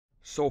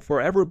So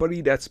for everybody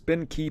that's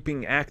been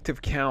keeping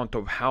active count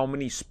of how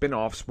many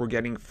spin-offs we're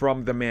getting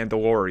from The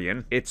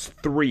Mandalorian, it's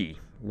 3.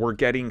 We're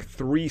getting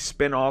 3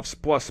 spin-offs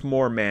plus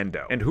more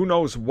Mando. And who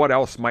knows what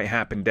else might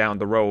happen down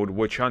the road,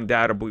 which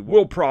undoubtedly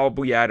will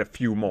probably add a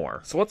few more.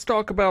 So let's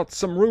talk about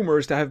some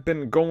rumors that have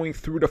been going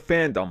through the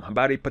fandom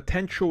about a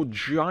potential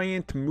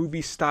giant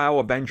movie-style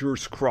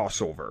Avengers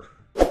crossover.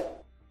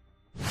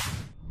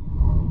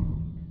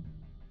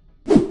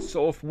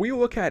 So if we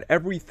look at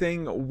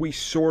everything we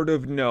sort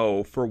of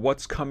know for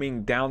what's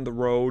coming down the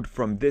road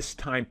from this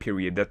time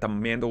period that The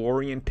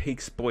Mandalorian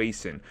takes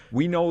place in,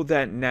 we know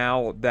that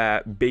now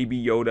that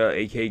Baby Yoda,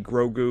 aka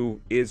Grogu,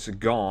 is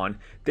gone,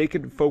 they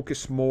can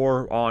focus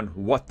more on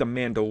what the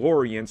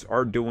Mandalorians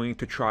are doing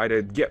to try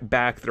to get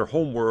back their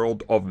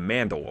homeworld of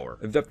Mandalore.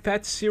 The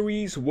Fett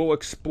series will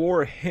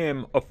explore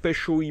him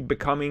officially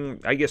becoming,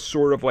 I guess,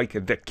 sort of like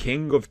the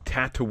king of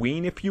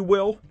Tatooine, if you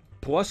will.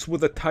 Plus, with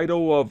the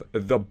title of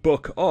The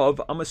Book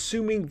of, I'm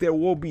assuming there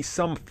will be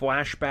some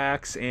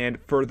flashbacks and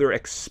further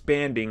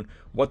expanding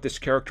what this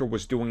character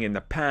was doing in the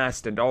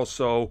past, and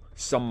also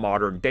some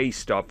modern day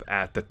stuff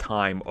at the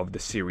time of the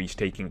series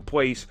taking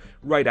place,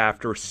 right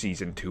after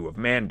Season 2 of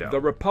Mando. The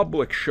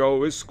Republic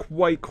show is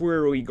quite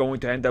clearly going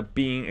to end up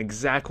being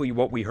exactly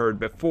what we heard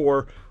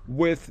before,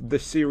 with the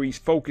series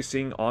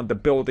focusing on the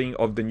building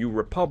of the New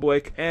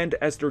Republic, and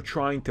as they're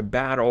trying to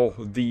battle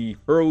the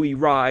early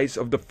rise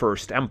of the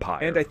First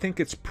Empire. And I think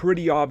it's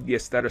pretty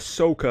obvious that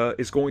Ahsoka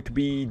is going to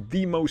be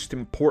the most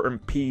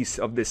important piece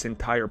of this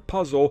entire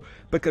puzzle,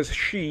 because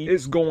she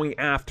is going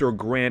after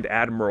Grand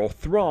Admiral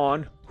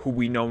Thrawn, who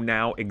we know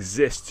now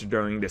exists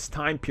during this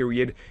time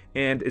period,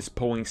 and is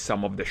pulling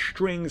some of the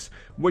strings,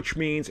 which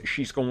means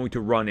she's going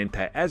to run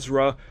into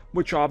Ezra,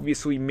 which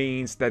obviously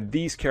means that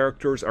these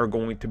characters are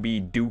going to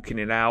be duking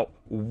it out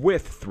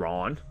with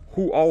Thrawn,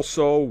 who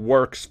also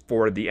works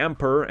for the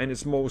Emperor and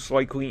is most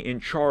likely in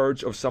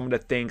charge of some of the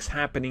things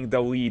happening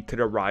that lead to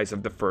the rise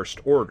of the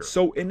First Order.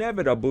 So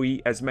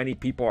inevitably, as many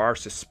people are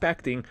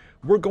suspecting,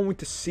 we're going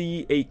to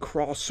see a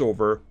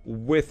crossover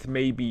with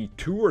maybe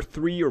 2 or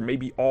 3 or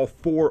maybe all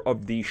 4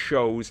 of these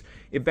shows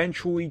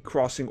eventually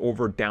crossing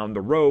over down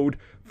the road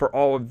for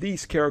all of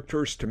these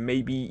characters to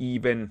maybe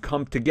even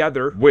come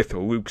together with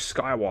Luke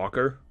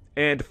Skywalker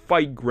and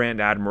fight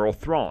Grand Admiral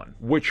Thrawn,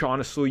 which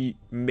honestly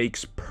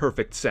makes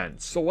perfect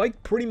sense. So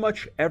like pretty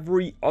much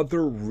every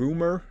other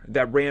rumor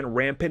that ran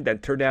rampant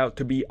that turned out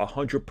to be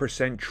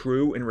 100%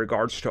 true in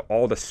regards to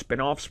all the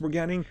spin-offs we're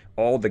getting,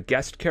 all the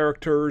guest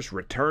characters,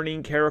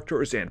 returning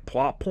characters, and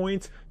plot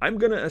points, I'm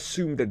gonna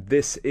assume that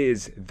this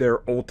is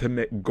their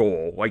ultimate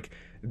goal. Like,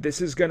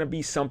 this is going to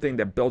be something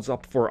that builds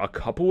up for a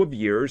couple of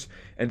years,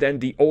 and then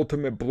the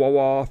ultimate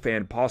blow-off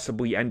and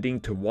possibly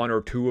ending to 1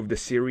 or 2 of the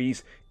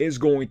series is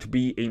going to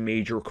be a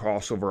major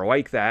crossover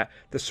like that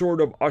sort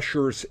of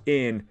ushers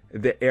in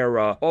the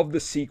era of the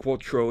sequel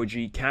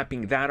trilogy,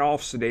 capping that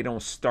off so they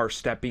don't start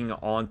stepping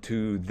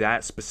onto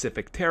that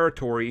specific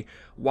territory,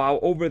 while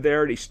over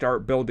there they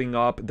start building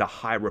up the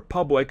High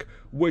Republic,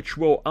 which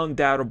will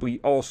undoubtedly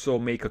also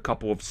make a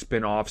couple of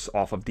spin-offs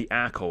off of the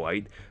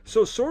Acolyte.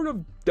 So sort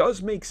of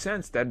does make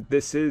sense that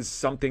this is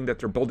something that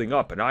they're building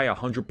up, and I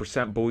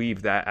 100%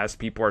 believe that as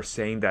people are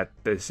saying that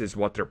this is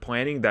what they're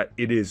planning, that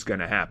it is going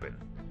to happen.